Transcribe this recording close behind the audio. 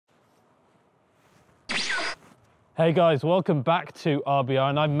Hey guys, welcome back to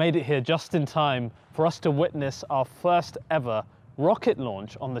RBR, and I've made it here just in time for us to witness our first ever rocket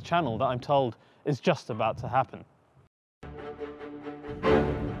launch on the channel that I'm told is just about to happen.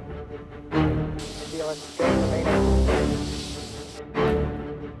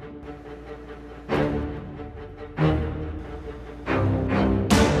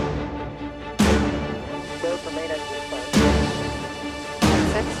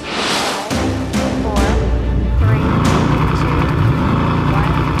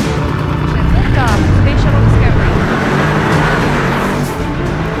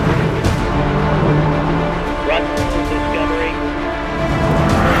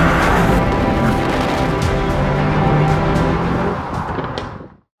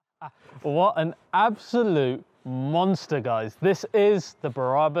 What an absolute monster, guys. This is the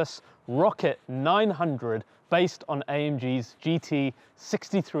Brabus Rocket 900 based on AMG's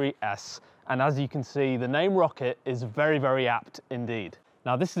GT63 S. And as you can see, the name Rocket is very, very apt indeed.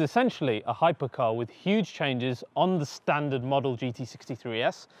 Now, this is essentially a hypercar with huge changes on the standard model GT63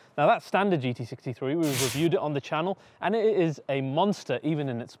 S. Now, that standard GT63, we've reviewed it on the channel, and it is a monster even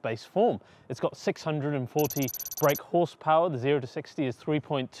in its base form. It's got 640 brake horsepower. The 0 to 60 is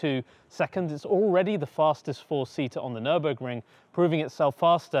 3.2 seconds. It's already the fastest four-seater on the Nürburgring, proving itself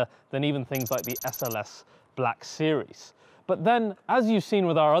faster than even things like the SLS Black Series. But then, as you've seen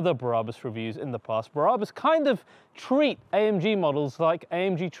with our other Brabus reviews in the past, Brabus kind of treat AMG models like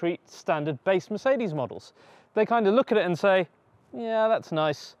AMG treat standard base Mercedes models. They kind of look at it and say, yeah, that's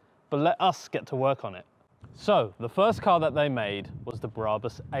nice, but let us get to work on it. So, the first car that they made was the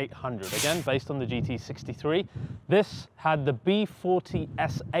Brabus 800, again based on the GT63. This had the B40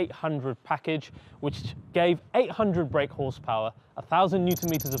 S800 package, which gave 800 brake horsepower, 1,000 Newton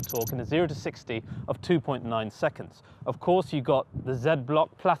meters of torque, and a 0 to 60 of 2.9 seconds. Of course, you got the Z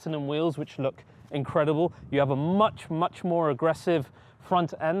Block Platinum wheels, which look incredible. You have a much more aggressive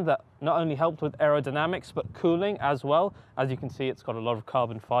front end that not only helped with aerodynamics but cooling as well. As you can see, it's got a lot of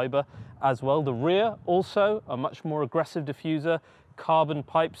carbon fiber as well. The rear also a much more aggressive diffuser, carbon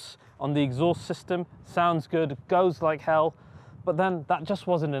pipes on the exhaust system. Sounds good, goes like hell, but then that just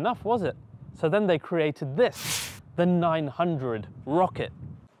wasn't enough, was it? So then they created this, the 900 Rocket.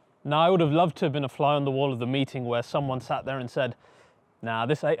 Now, I would have loved to have been a fly on the wall of the meeting where someone sat there and said, nah,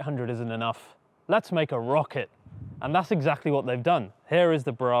 this 800 isn't enough, let's make a rocket. And that's exactly what they've done. Here is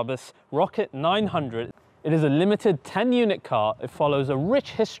the Brabus Rocket 900. It is a limited 10-unit car. It follows a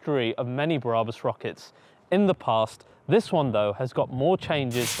rich history of many Brabus rockets in the past. This one, though, has got more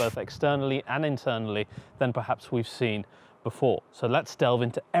changes both externally and internally than perhaps we've seen before. So let's delve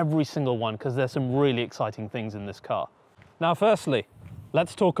into every single one, because there's some really exciting things in this car. Now, firstly,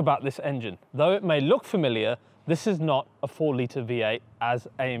 let's talk about this engine. Though it may look familiar, this is not a 4-litre V8 as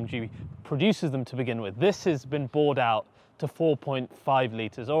AMG produces them to begin with. This has been bored out to 4.5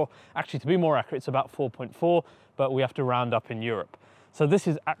 litres, or actually, to be more accurate, it's about 4.4, but we have to round up in Europe. So this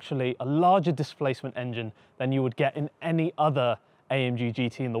is actually a larger displacement engine than you would get in any other AMG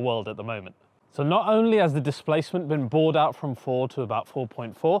GT in the world at the moment. So not only has the displacement been bored out from 4 to about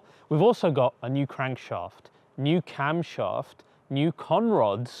 4.4, we've also got a new crankshaft, new camshaft, new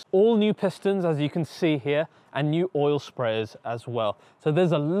conrods, all new pistons, as you can see here, and new oil sprayers as well. So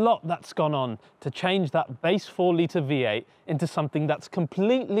there's a lot that's gone on to change that base 4-litre V8 into something that's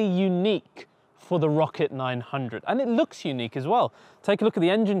completely unique for the Rocket 900. And it looks unique as well. Take a look at the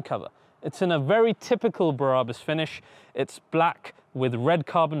engine cover. It's in a very typical Brabus finish. It's black with red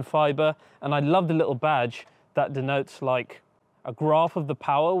carbon fiber, and I love the little badge that denotes like a graph of the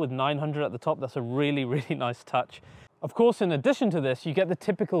power with 900 at the top. That's a really nice touch. Of course, in addition to this, you get the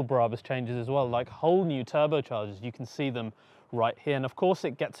typical Brabus changes as well, like whole new turbochargers. You can see them right here. And of course,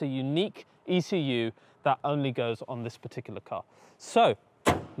 it gets a unique ECU that only goes on this particular car. So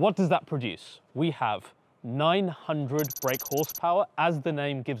what does that produce? We have 900 brake horsepower, as the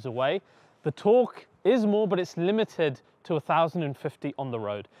name gives away. The torque is more, but it's limited to 1,050 on the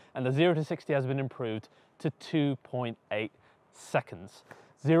road. And the 0 to 60 has been improved to 2.8 seconds.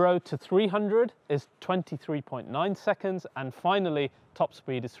 0 to 300 is 23.9 seconds, and finally, top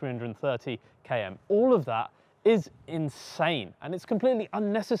speed is 330 km. All of that is insane, and it's completely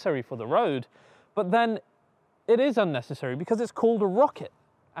unnecessary for the road, but then it is unnecessary because it's called a rocket,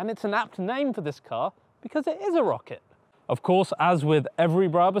 and it's an apt name for this car because it is a rocket. Of course, as with every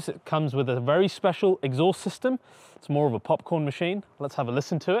Brabus, it comes with a very special exhaust system. It's more of a popcorn machine. Let's have a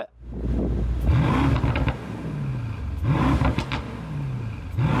listen to it.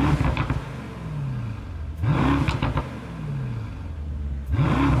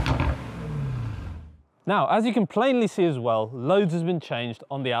 Now, as you can plainly see as well, loads has been changed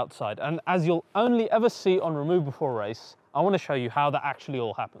on the outside. And as you'll only ever see on Remove Before Race, I want to show you how that actually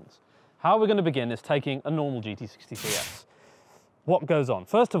all happens. How we're going to begin is taking a normal GT63 S. What goes on?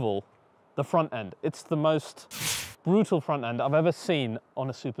 First of all, the front end. It's the most brutal front end I've ever seen on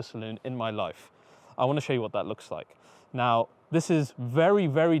a super saloon in my life. I want to show you what that looks like. Now, this is very,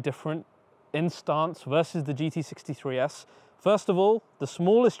 very different in stance versus the GT63 S. First of all, the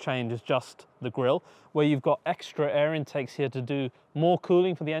smallest change is just the grille, where you've got extra air intakes here to do more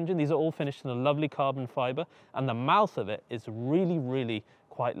cooling for the engine. These are all finished in a lovely carbon fiber, and the mouth of it is really, really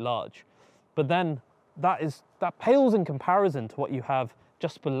quite large. But then that pales in comparison to what you have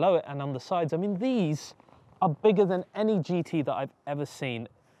just below it and on the sides. I mean, these are bigger than any GT that I've ever seen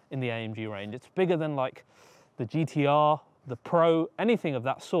in the AMG range. It's bigger than like the GTR, the Pro, anything of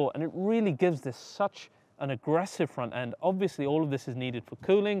that sort, and it really gives this such an aggressive front end. Obviously, all of this is needed for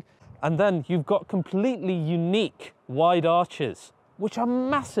cooling. And then you've got completely unique wide arches, which are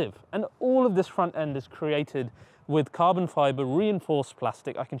massive. And all of this front end is created with carbon fiber reinforced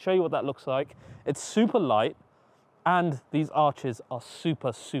plastic. I can show you what that looks like. It's super light, and these arches are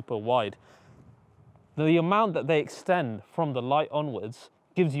super, super wide. The amount that they extend from the light onwards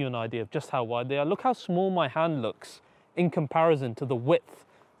gives you an idea of just how wide they are. Look how small my hand looks in comparison to the width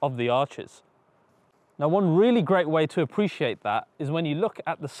of the arches. Now, one really great way to appreciate that is when you look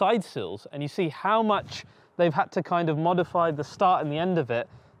at the side sills and you see how much they've had to kind of modify the start and the end of it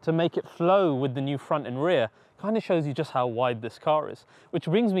to make it flow with the new front and rear. Kind of shows you just how wide this car is. Which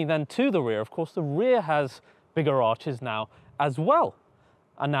brings me then to the rear. Of course, the rear has bigger arches now as well.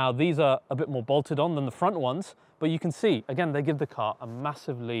 And now these are a bit more bolted on than the front ones, but you can see, again, they give the car a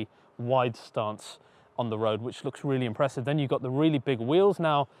massively wide stance on the road, which looks really impressive. Then you've got the really big wheels.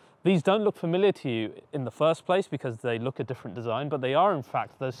 Now, these don't look familiar to you in the first place because they look a different design, but they are in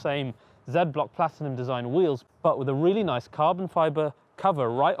fact those same Z-Block Platinum design wheels, but with a really nice carbon fiber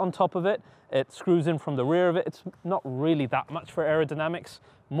cover right on top of it. It screws in from the rear of it. It's not really that much for aerodynamics,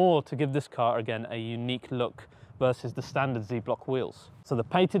 more to give this car, again, a unique look versus the standard Z-Block wheels. So the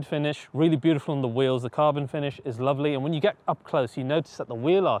painted finish, really beautiful on the wheels. The carbon finish is lovely. And when you get up close, you notice that the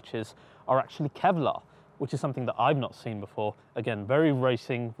wheel arches are actually Kevlar, which is something that I've not seen before. Again, very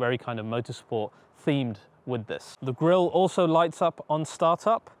racing, very kind of motorsport themed with this. The grille also lights up on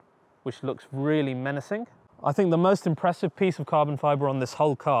startup, which looks really menacing. I think the most impressive piece of carbon fiber on this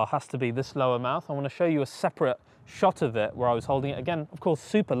whole car has to be this lower mouth. I want to show you a separate shot of it where I was holding it. Again, of course,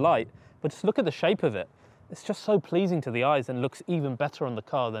 super light, but just look at the shape of it. It's just so pleasing to the eyes and looks even better on the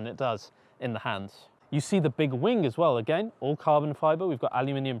car than it does in the hands. You see the big wing as well. Again, all carbon fiber. We've got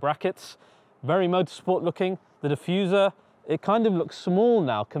aluminium brackets. Very motorsport looking. The diffuser, it kind of looks small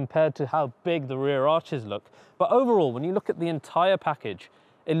now compared to how big the rear arches look. But overall, when you look at the entire package,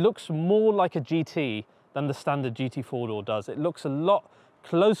 it looks more like a GT than the standard GT four-door does. It looks a lot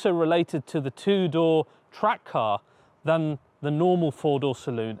closer related to the two-door track car than the normal four-door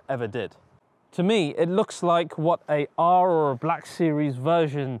saloon ever did. To me, it looks like what a R or a Black Series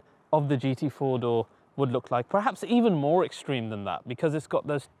version of the GT four-door would look like. Perhaps even more extreme than that, because it's got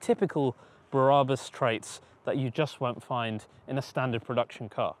those typical Brabus traits that you just won't find in a standard production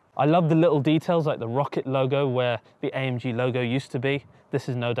car. I love the little details like the rocket logo where the AMG logo used to be. This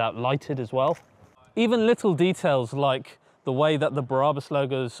is no doubt lighted as well. Even little details like the way that the Brabus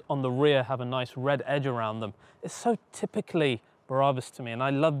logos on the rear have a nice red edge around them. It's so typically Brabus to me, and I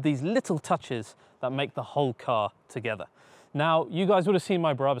love these little touches that make the whole car together. Now, you guys would have seen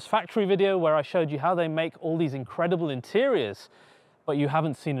my Brabus factory video where I showed you how they make all these incredible interiors, but you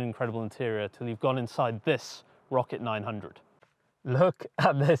haven't seen an incredible interior till you've gone inside this Rocket 900. Look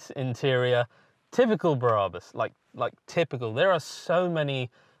at this interior. Typical Brabus, like typical. There are so many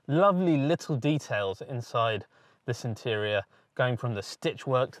lovely little details inside this interior, going from the stitch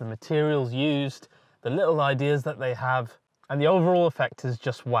work to the materials used, the little ideas that they have, and the overall effect is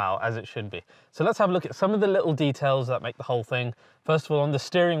just wow, as it should be. So let's have a look at some of the little details that make the whole thing. First of all, on the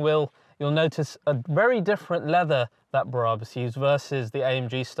steering wheel, you'll notice a very different leather that Brabus used versus the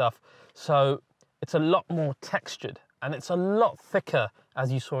AMG stuff. So it's a lot more textured and it's a lot thicker,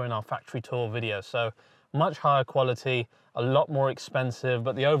 as you saw in our factory tour video. So much higher quality, a lot more expensive,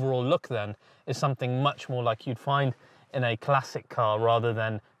 but the overall look then is something much more like you'd find in a classic car rather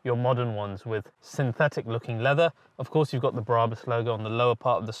than your modern ones with synthetic looking leather. Of course, you've got the Brabus logo on the lower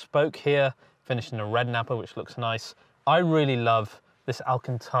part of the spoke here, finished in a red napper, which looks nice. I really love this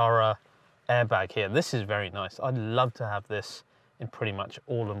Alcantara airbag here. This is very nice. I'd love to have this in pretty much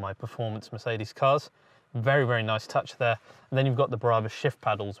all of my performance Mercedes cars. Very, very nice touch there. And then you've got the Brabus shift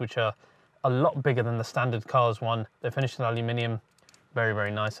paddles, which are a lot bigger than the standard cars one. They're finished in aluminium. Very,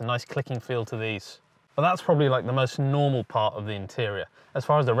 very nice. A nice clicking feel to these. But that's probably like the most normal part of the interior. As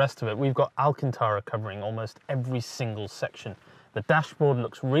far as the rest of it, we've got Alcantara covering almost every single section. The dashboard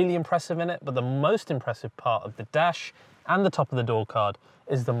looks really impressive in it, but the most impressive part of the dash and the top of the door card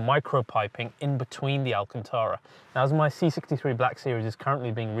is the micro piping in between the Alcantara. Now, as my C63 Black Series is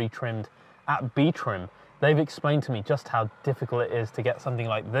currently being retrimmed at B trim, they've explained to me just how difficult it is to get something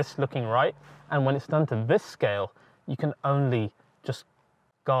like this looking right. And when it's done to this scale, you can only just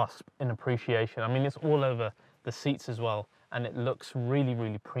gasp in appreciation. I mean, it's all over the seats as well, and it looks really,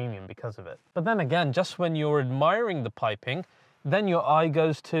 really premium because of it. But then again, just when you're admiring the piping, then your eye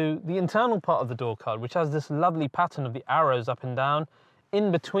goes to the internal part of the door card, which has this lovely pattern of the arrows up and down,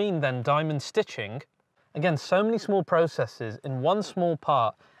 in between then diamond stitching. Again, so many small processes in one small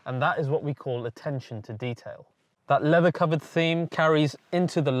part, and that is what we call attention to detail. That leather covered theme carries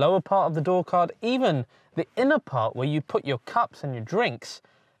into the lower part of the door card. Even the inner part where you put your cups and your drinks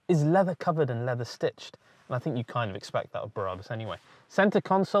is leather covered and leather stitched. And I think you kind of expect that of Brabus anyway. Center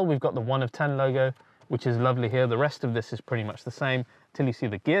console, we've got the 1 of 10 logo, which is lovely here. The rest of this is pretty much the same till you see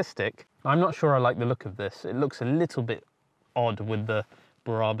the gear stick. I'm not sure I like the look of this. It looks a little bit odd with the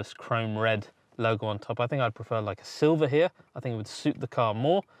Brabus chrome red logo on top. I think I'd prefer like a silver here. I think it would suit the car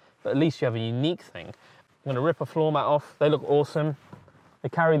more, but at least you have a unique thing. I'm gonna rip a floor mat off. They look awesome. They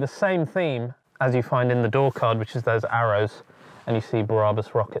carry the same theme as you find in the door card, which is those arrows, and you see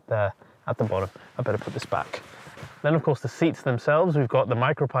Brabus Rocket there at the bottom. I better put this back. Then of course the seats themselves, we've got the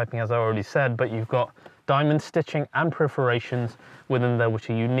micropiping as I already said, but you've got diamond stitching and perforations within there which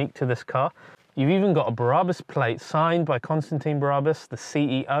are unique to this car. You've even got a Brabus plate signed by Constantine Brabus, the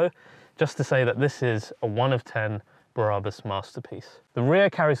CEO, just to say that this is a 1 of 10 Brabus masterpiece. The rear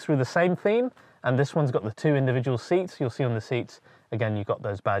carries through the same theme, and this one's got the 2 individual seats. You'll see on the seats, again, you've got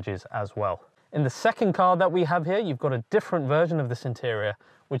those badges as well. In the second car that we have here, you've got a different version of this interior,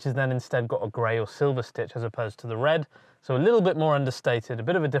 which has then instead got a grey or silver stitch as opposed to the red. So a little bit more understated, a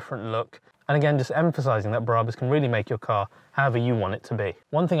bit of a different look. And again, just emphasizing that Brabus can really make your car however you want it to be.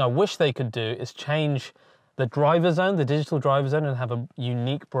 One thing I wish they could do is change the driver zone, the digital driver zone, and have a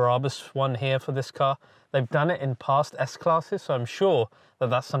unique Brabus one here for this car. They've done it in past S-classes, so I'm sure that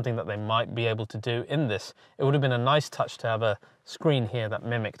that's something that they might be able to do in this. It would have been a nice touch to have a screen here that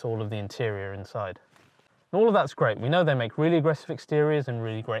mimicked all of the interior inside. And all of that's great. We know they make really aggressive exteriors and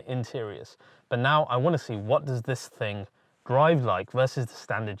really great interiors. But now I want to see, what does this thing drive like versus the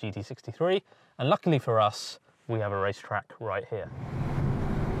standard GT63? And luckily for us, we have a racetrack right here.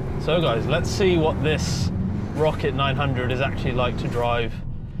 So guys, let's see what this Rocket 900 is actually like to drive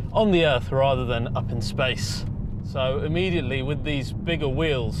on the earth rather than up in space. So immediately with these bigger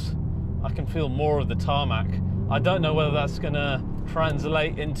wheels, I can feel more of the tarmac. I don't know whether that's gonna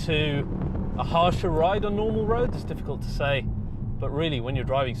translate into a harsher ride on normal roads. It's difficult to say, but really when you're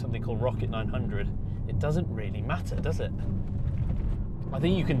driving something called Rocket 900, it doesn't really matter, does it? I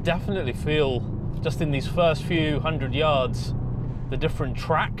think you can definitely feel, just in these first few 100 yards, the different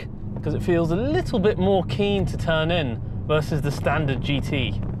track, because it feels a little bit more keen to turn in versus the standard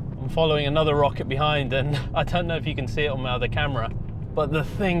GT. I'm following another Rocket behind, and I don't know if you can see it on my other camera, but the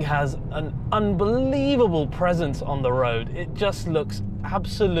thing has an unbelievable presence on the road. It just looks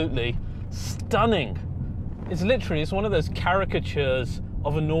absolutely stunning. It's literally, it's one of those caricatures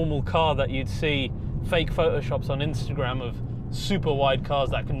of a normal car that you'd see fake photoshops on Instagram of super wide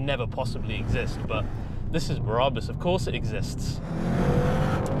cars that can never possibly exist, but this is Brabus, of course it exists.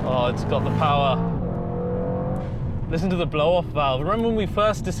 Oh, it's got the power. Listen to the blow-off valve. Remember when we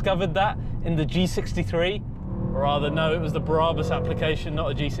first discovered that in the G63? Or rather, no, it was the Brabus application,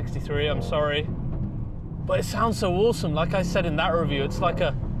 not a G63, I'm sorry. But it sounds so awesome. Like I said in that review, it's like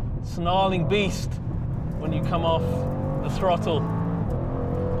a snarling beast when you come off the throttle.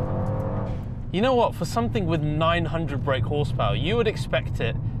 You know what, for something with 900 brake horsepower, you would expect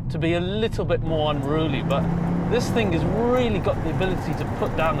it to be a little bit more unruly, but this thing has really got the ability to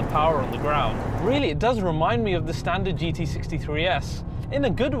put down the power on the ground. Really, it does remind me of the standard GT63 S, in a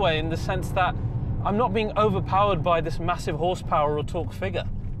good way, in the sense that I'm not being overpowered by this massive horsepower or torque figure.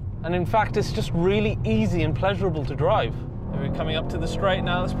 And in fact, it's just really easy and pleasurable to drive. We're coming up to the straight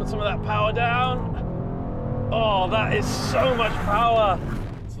now. Let's put some of that power down. Oh, that is so much power.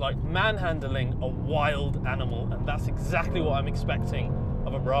 It's like manhandling a wild animal, and that's exactly what I'm expecting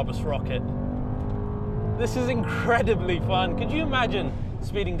of a Brabus Rocket. This is incredibly fun. Could you imagine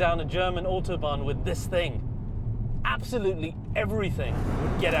speeding down a German Autobahn with this thing? Absolutely everything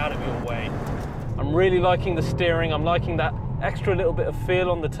would get out of your way. I'm really liking the steering. I'm liking that extra little bit of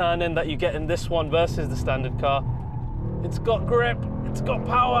feel on the turn-in that you get in this one versus the standard car. It's got grip, it's got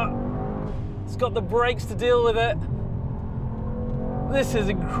power, it's got the brakes to deal with it. This is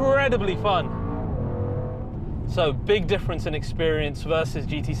incredibly fun. So big difference in experience versus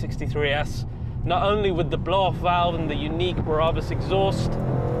GT63 S, not only with the blow-off valve and the unique Brabus exhaust.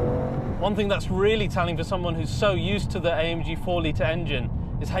 One thing that's really telling for someone who's so used to the AMG 4-litre engine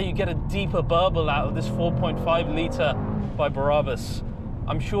is how you get a deeper burble out of this 4.5 litre by Brabus.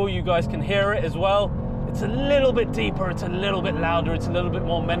 I'm sure you guys can hear it as well. It's a little bit deeper, it's a little bit louder, it's a little bit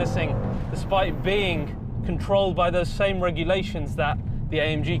more menacing, despite being controlled by those same regulations that the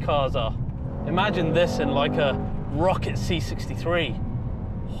AMG cars are. Imagine this in like a Rocket C63.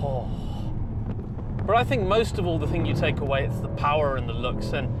 Oh. But I think most of all, the thing you take away, it's the power and the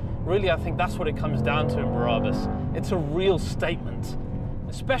looks, and really I think that's what it comes down to in Brabus. It's a real statement,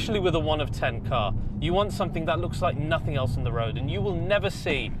 especially with a 1 of 10 car. You want something that looks like nothing else on the road, and you will never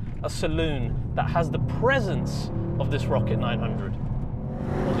see a saloon that has the presence of this Rocket 900.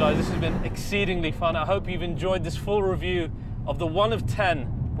 Well guys, this has been exceedingly fun. I hope you've enjoyed this full review of the 1 of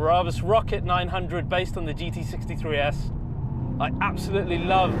 10 Brabus Rocket 900 based on the GT63 S. I absolutely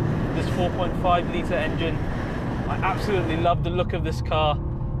love this 4.5 litre engine. I absolutely love the look of this car.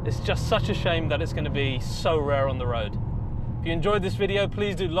 It's just such a shame that it's going to be so rare on the road. If you enjoyed this video,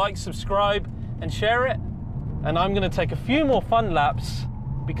 please do like, subscribe and share it. And I'm going to take a few more fun laps,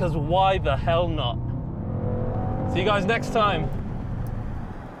 because why the hell not? See you guys next time.